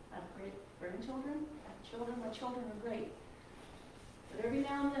 I have great grandchildren, I have children, my children are great. But every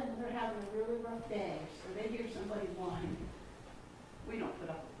now and then they're having a really rough day, or they hear somebody whine. We don't put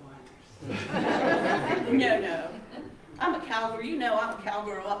up with whiners. No. I'm a cowgirl, you know I'm a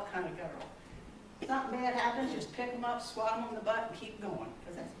cowgirl up kind of girl. Something bad happens, just pick them up, swat them on the butt, and keep going.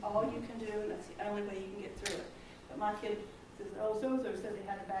 Because that's all you can do, and that's the only way you can get through it. But my kid says, oh, so-and-so said they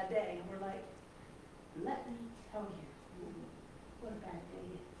had a bad day. And we're like, let me tell you what a bad day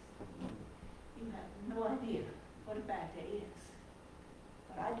is. You have no idea what a bad day is.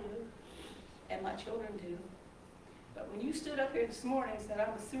 But I do, and my children do. But when you stood up here this morning and said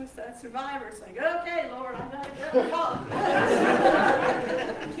I'm a suicide survivor, it's like, okay, Lord, I gotta get up.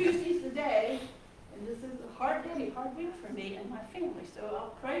 Tuesday's the day, and this is a hard day, hard week for me and my family. So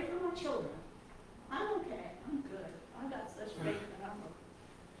I'll pray for my children. I'm okay. I'm good. I got such faith that I'm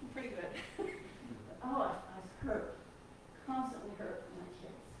pretty good. But, I was hurt, constantly hurt for my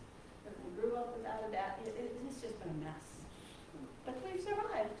kids. But they grew up without a dad. It's just been a mess. But we've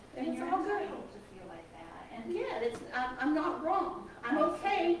survived, and it's all good. To feel like that. And yeah, I'm not wrong. I'm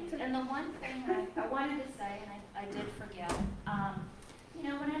okay. And the one thing I wanted to say, and I did forget, you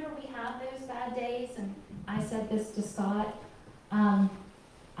know, whenever we have those bad days, and I said this to Scott,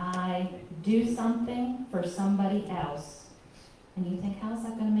 I do something for somebody else, and you think, how's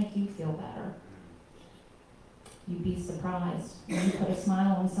that going to make you feel better? You'd be surprised when you put a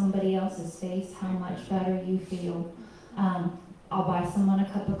smile on somebody else's face, how much better you feel. I'll buy someone a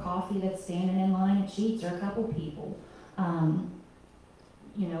cup of coffee that's standing in line at Sheetz, or a couple people.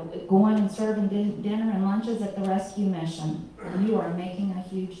 You know, going and serving dinner and lunches at the rescue mission. You are making a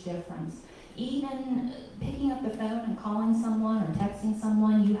huge difference. Even picking up the phone and calling someone or texting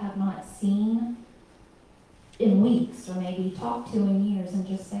someone you have not seen in weeks, or maybe talked to in years, and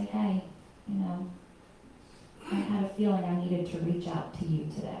just say, hey, you know, I had a feeling I needed to reach out to you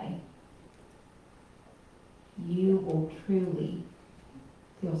today. You will truly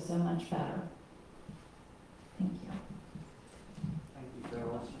feel so much better. Thank you. Thank you,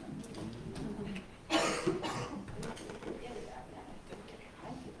 Phyllis.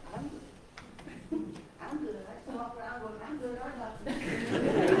 I'm good. I come up around going, I'm good.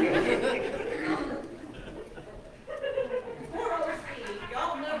 Poor old Steve.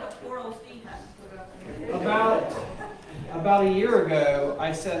 Y'all know what poor old Steve has to put up with. About a year ago,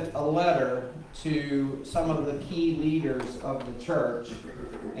 I sent a letter to some of the key leaders of the church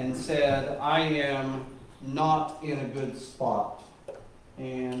and said, I am not in a good spot.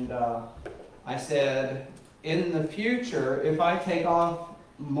 And I said, in the future, if I take off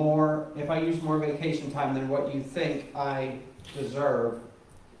more, if I use more vacation time than what you think I deserve,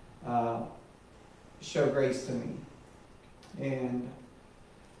 show grace to me. And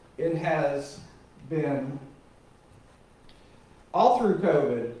it has been all through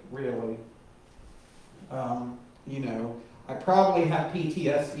COVID, really. You know, I probably have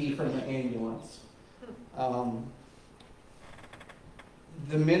PTSD from the ambulance.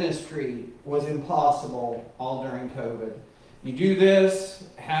 The ministry was impossible all during COVID. You do this,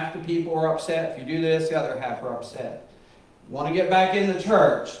 half the people are upset. If you do this, the other half are upset. Want to get back in the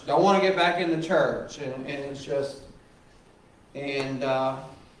church, don't want to get back in the church. And it's just, and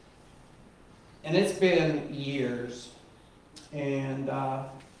it's been years. And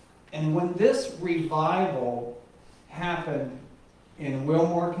when this revival happened in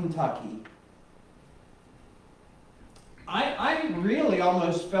Wilmore, Kentucky, I really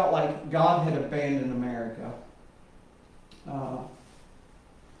almost felt like God had abandoned America.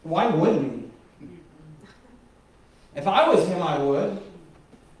 Why wouldn't he? If I was him, I would.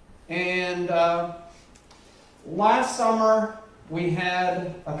 And last summer, we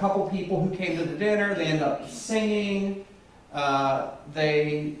had a couple people who came to the dinner. They ended up singing. They're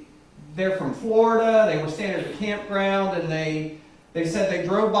from Florida. They were standing at the campground, and they said they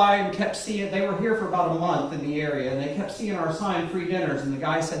drove by and kept seeing, they were here for about a month in the area, and they kept seeing our sign, free dinners, and the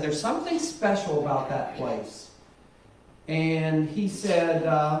guy said, there's something special about that place. And he said, we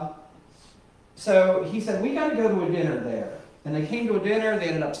got to go to a dinner there. And they came to a dinner, they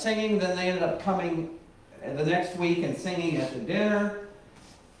ended up singing, then they ended up coming the next week and singing at the dinner.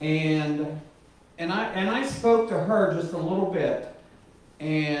 And And I spoke to her just a little bit,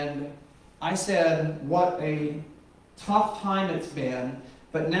 and I said what a tough time it's been,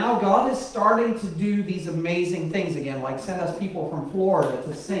 but now God is starting to do these amazing things again, like send us people from Florida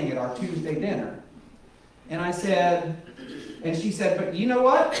to sing at our Tuesday dinner. And I said, and she said, but you know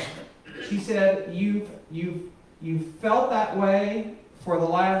what? She said, you've felt that way for the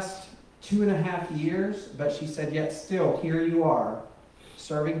last 2.5 years, but she said, yet still, here you are,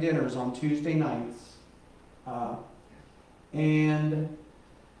 serving dinners on Tuesday nights. And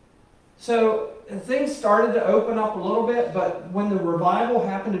so things started to open up a little bit, but when the revival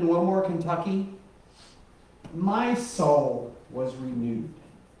happened in Wilmore, Kentucky, my soul was renewed.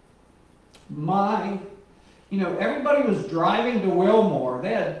 Everybody was driving to Wilmore.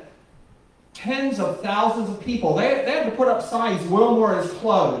 They had tens of thousands of people. They had to put up signs, Wilmore is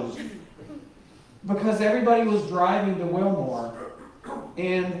closed, because everybody was driving to Wilmore.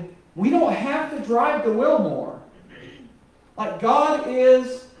 And we don't have to drive to Wilmore. Like, God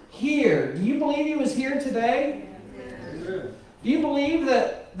is here. Do you believe He was here today? Do you believe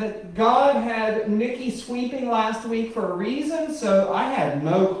that God had Nikki sweeping last week for a reason? So I had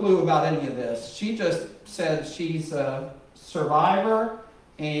no clue about any of this. She just said she's a survivor,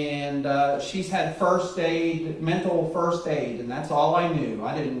 and she's had first aid, mental first aid, and that's all I knew.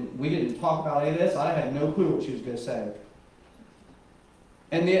 We didn't talk about any of this. I had no clue what she was going to say.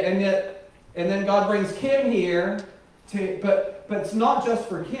 And then God brings Kim here, but it's not just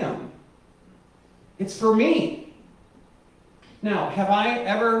for Kim. It's for me. Now, have I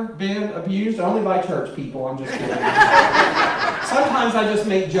ever been abused? Only by church people. I'm just kidding. Sometimes I just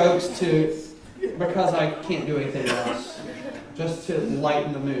make jokes because I can't do anything else, just to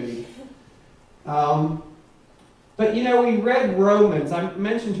lighten the mood. But we read Romans. I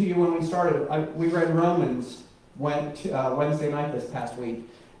mentioned to you when we started, we read Romans Wednesday night this past week.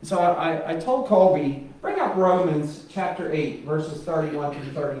 So I told Colby, bring up Romans chapter 8, verses 31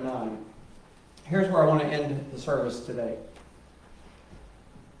 through 39. Here's where I want to end the service today.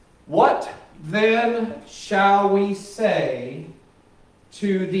 What then shall we say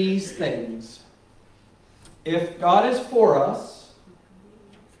to these things? If God is for us,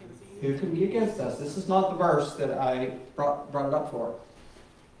 who can be against us? This is not the verse that I brought it up for.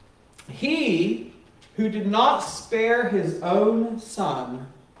 He who did not spare His own Son,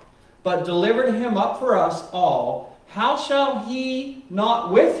 but delivered Him up for us all, how shall He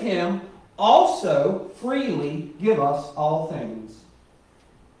not with Him also freely give us all things?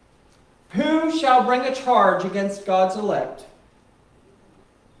 Who shall bring a charge against God's elect?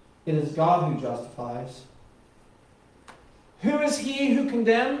 It is God who justifies. Who is he who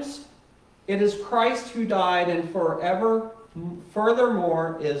condemns? It is Christ who died and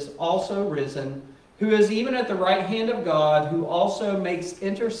furthermore is also risen, who is even at the right hand of God, who also makes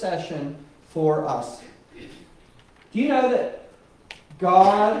intercession for us. Do you know that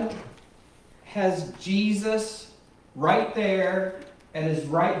God has Jesus right there at His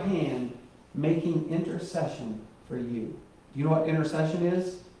right hand making intercession for you? Do you know what intercession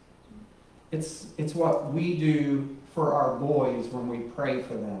is? It's what we do for our boys when we pray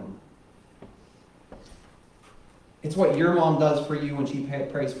for them. It's what your mom does for you when she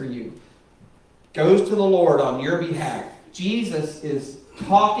prays for you. Goes to the Lord on your behalf. Jesus is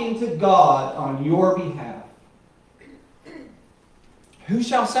talking to God on your behalf. Who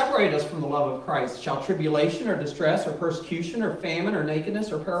shall separate us from the love of Christ? Shall tribulation or distress or persecution or famine or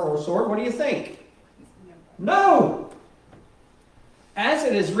nakedness or peril or sword? What do you think? No! As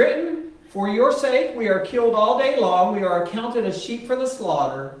it is written, for your sake we are killed all day long. We are accounted as sheep for the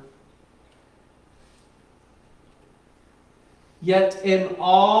slaughter. Yet in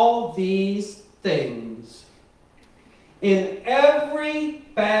all these things, in every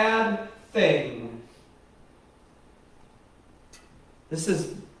bad thing, this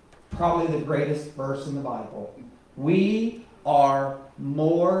is probably the greatest verse in the Bible. We are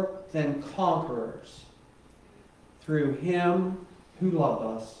more than conquerors through Him who loved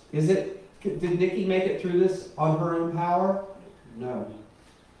us. Did Nikki make it through this on her own power? No.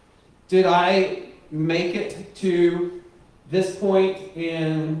 Did I make it to this point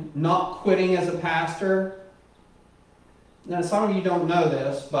in not quitting as a pastor? Now, some of you don't know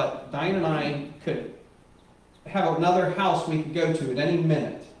this, but Diane and I could have another house we could go to at any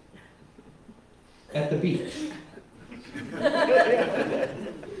minute at the beach.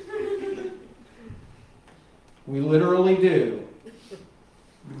 We literally do.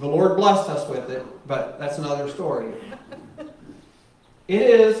 The Lord blessed us with it, but that's another story. It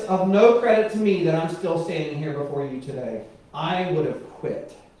is of no credit to me that I'm still standing here before you today. I would have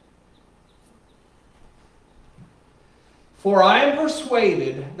quit. For I am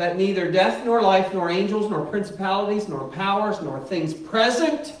persuaded that neither death nor life, nor angels, nor principalities, nor powers, nor things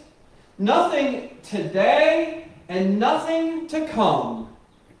present, nothing today and nothing to come,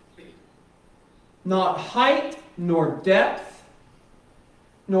 not height nor depth,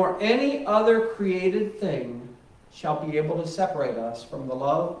 nor any other created thing shall be able to separate us from the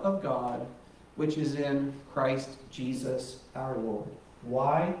love of God, which is in Christ Jesus our Lord.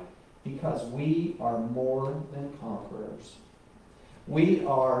 Why? Because we are more than conquerors. We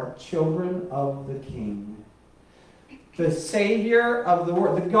are children of the King, the Savior of the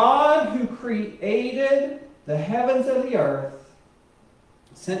world, the God who created the heavens and the earth,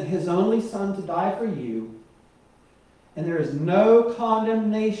 sent His only Son to die for you, and there is no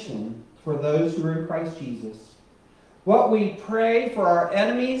condemnation for those who are in Christ Jesus. What we pray for our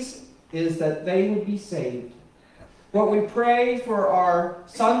enemies is that they would be saved. What we pray for our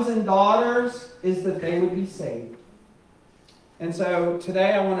sons and daughters is that they would be saved. And so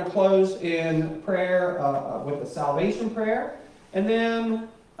today I want to close in prayer with a salvation prayer. And then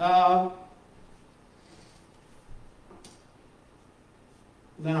I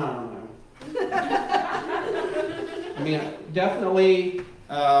don't know. I mean, definitely,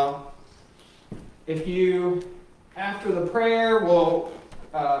 if you, after the prayer, will,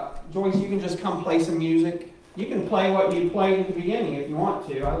 Joyce, you can just come play some music. You can play what you played at the beginning if you want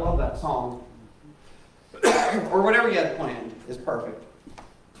to. I love that song. Or whatever you had planned is perfect.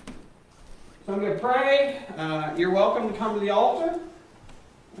 So I'm going to pray. You're welcome to come to the altar.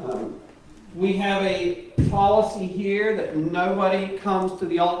 We have a policy here that nobody comes to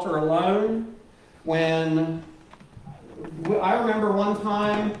the altar alone. When I remember one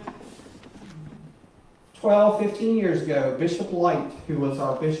time, 12, 15 years ago, Bishop Light, who was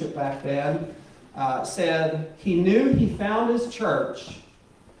our bishop back then, said he knew he found his church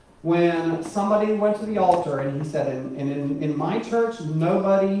when somebody went to the altar, and he said, in my church,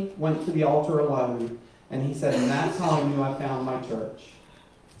 nobody went to the altar alone. And he said, and that's how I knew I found my church.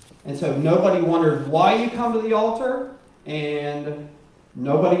 And so nobody wonders why you come to the altar, and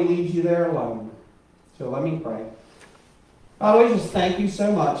nobody leaves you there alone. So let me pray. God, we just thank you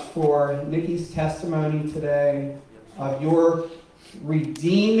so much for Nikki's testimony today of your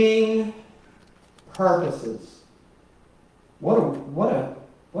redeeming purposes. What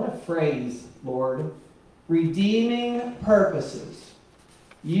a phrase, Lord. Redeeming purposes.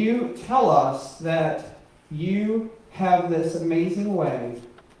 You tell us that you have this amazing way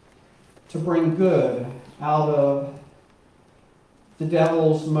to bring good out of the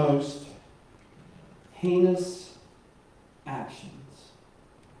devil's most heinous actions.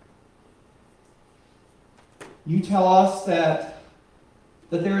 You tell us that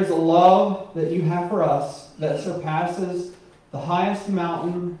there is a love that you have for us that surpasses the highest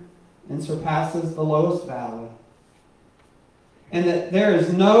mountain and surpasses the lowest valley. And that there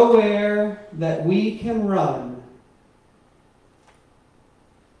is nowhere that we can run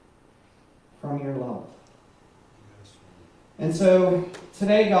from your love. And so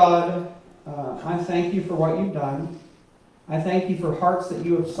today, God, I thank you for what you've done. I thank you for hearts that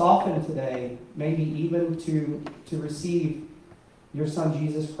you have softened today, maybe even to receive your Son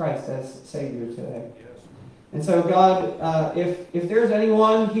Jesus Christ as Savior today. Yes. And so, God, if there's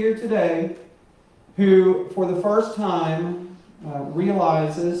anyone here today who, for the first time,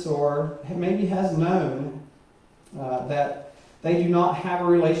 realizes or maybe has known that they do not have a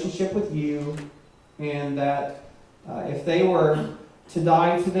relationship with you, and that if they were to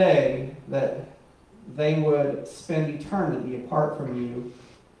die today, that they would spend eternity apart from you.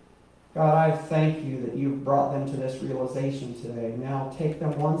 God, I thank you that you've brought them to this realization today. Now take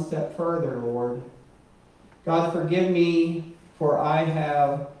them one step further, Lord. God, forgive me, for I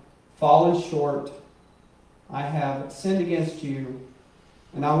have fallen short. I have sinned against you,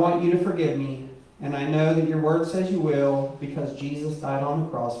 and I want you to forgive me. And I know that your word says you will, because Jesus died on the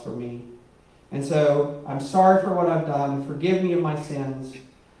cross for me. And so I'm sorry for what I've done. Forgive me of my sins,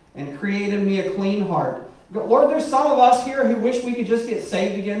 and create in me a clean heart. Lord, there's some of us here who wish we could just get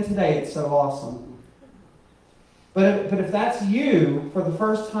saved again today. It's so awesome. But if that's you for the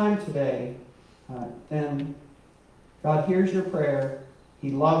first time today, then God hears your prayer.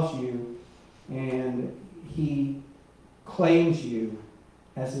 He loves you, and He claims you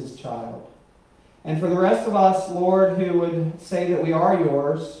as His child. And for the rest of us, Lord, who would say that we are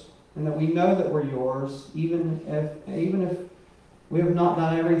yours, and that we know that we're yours, even if we have not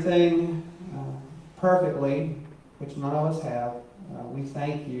done everything perfectly, which none of us have, we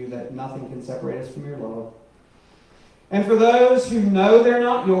thank you that nothing can separate us from your love. And for those who know they're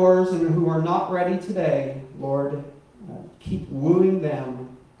not yours and who are not ready today, Lord, keep wooing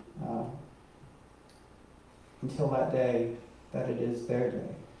them until that day that it is their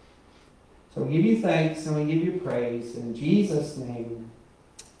day. So we give you thanks and we give you praise. In Jesus' name,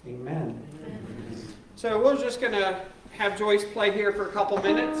 amen. So we're just going to have Joyce play here for a couple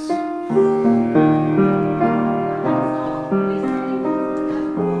minutes.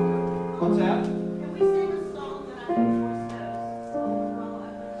 What's that? Can we sing a song that I know?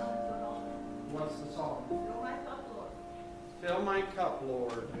 What's the song? Fill my cup, Lord. Fill my cup,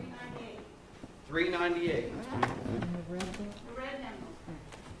 Lord. 398. 398. The red hymnal.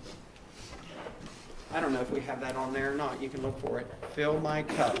 I don't know if we have that on there or not. You can look for it. Fill my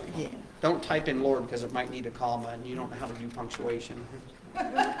cup. Yeah. Don't type in Lord because it might need a comma and you don't know how to do punctuation.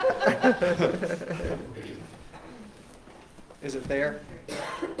 Is it there?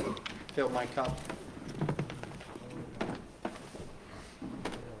 Fill my cup.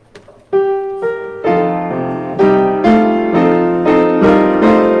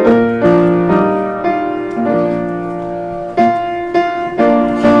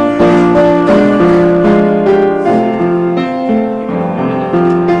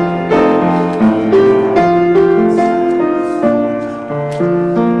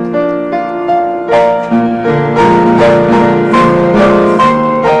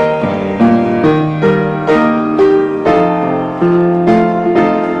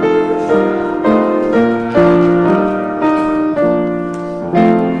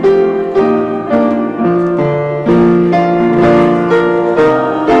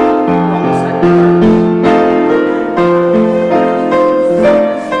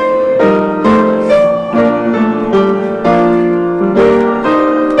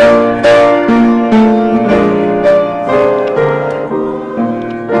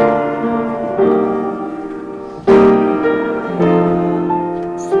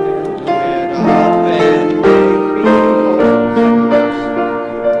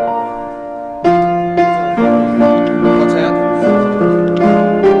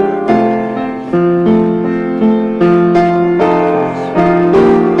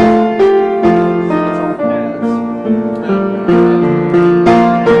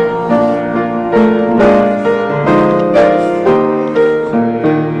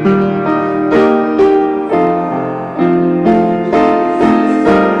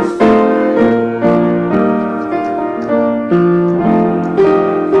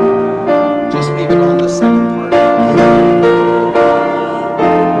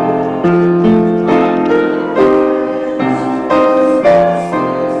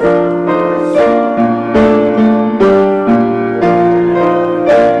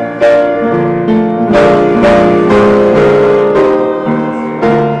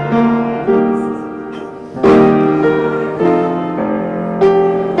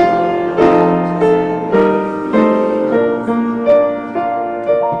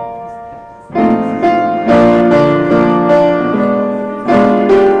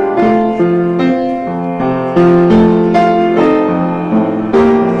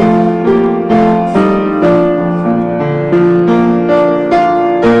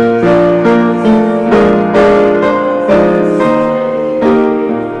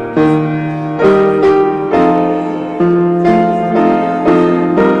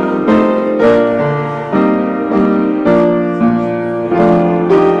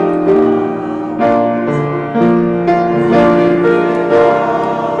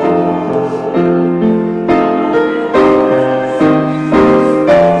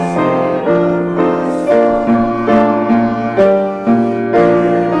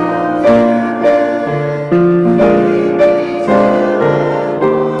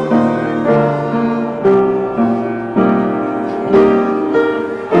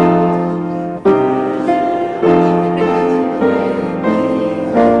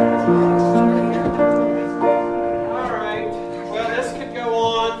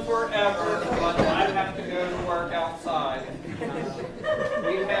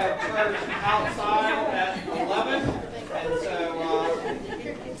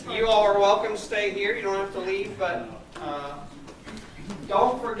 You all are welcome to stay here. You don't have to leave, but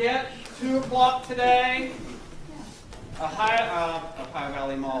don't forget, 2 o'clock today, Ohio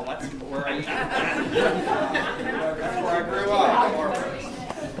Valley Mall. That's where I that's where I grew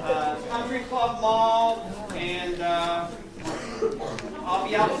up. Country Club Mall, and I'll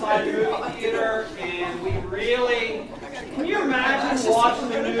be outside the movie theater, and we really, can you imagine watching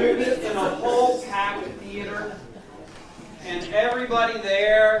the movies in a whole packed theater? And everybody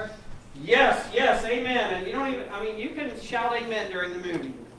there, yes, yes, amen. And you don't even, I mean, you can shout amen during the movie.